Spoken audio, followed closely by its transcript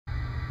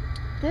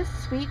This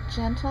sweet,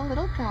 gentle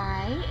little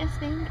guy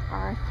is named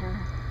Arthur.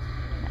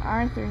 And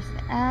Arthur is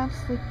an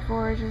absolutely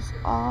gorgeous,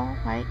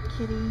 all-white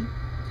kitty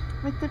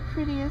with the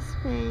prettiest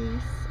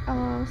face.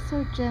 Oh,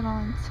 so gentle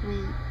and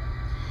sweet.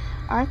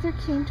 Arthur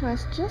came to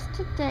us just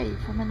today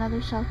from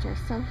another shelter,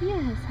 so he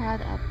has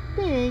had a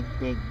big,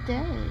 big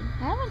day,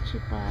 haven't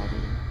you,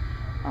 buddy?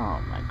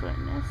 Oh, my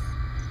goodness.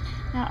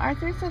 Now,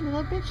 Arthur's a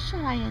little bit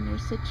shy in your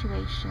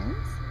situations,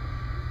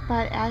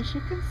 but as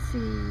you can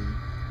see,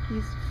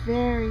 he's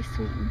very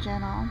sweet and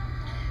gentle.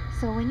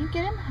 So when you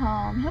get him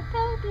home, he'll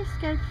probably be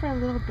scared for a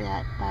little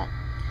bit, but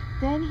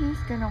then he's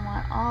going to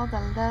want all the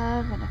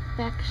love and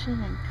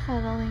affection and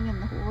cuddling in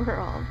the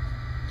world.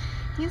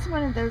 He's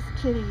one of those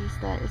kitties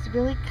that is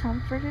really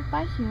comforted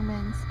by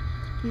humans.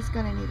 He's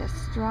going to need a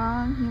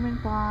strong human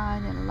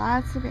bond and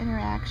lots of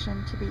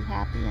interaction to be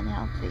happy and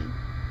healthy.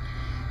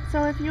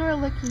 So if you are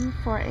looking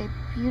for a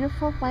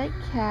beautiful white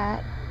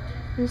cat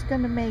who's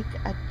going to make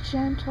a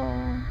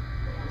gentle,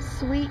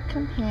 sweet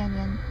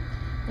companion,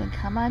 then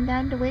come on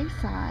down to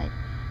Wayside.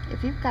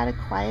 If you've got a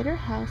quieter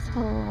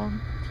household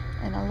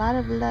and a lot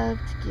of love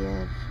to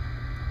give,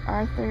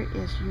 Arthur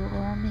is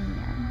your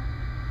man.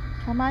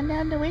 Come on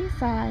down to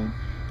Wayside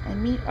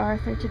and meet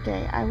Arthur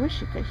today. I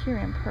wish you could hear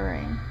him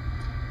purring.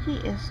 He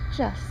is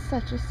just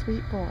such a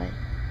sweet boy.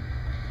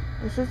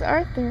 This is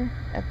Arthur,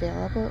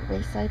 available at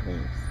Wayside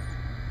Waves.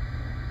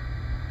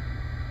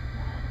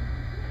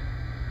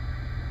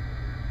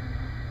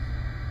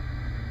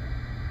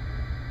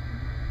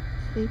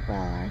 Sleep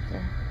well,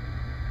 Arthur.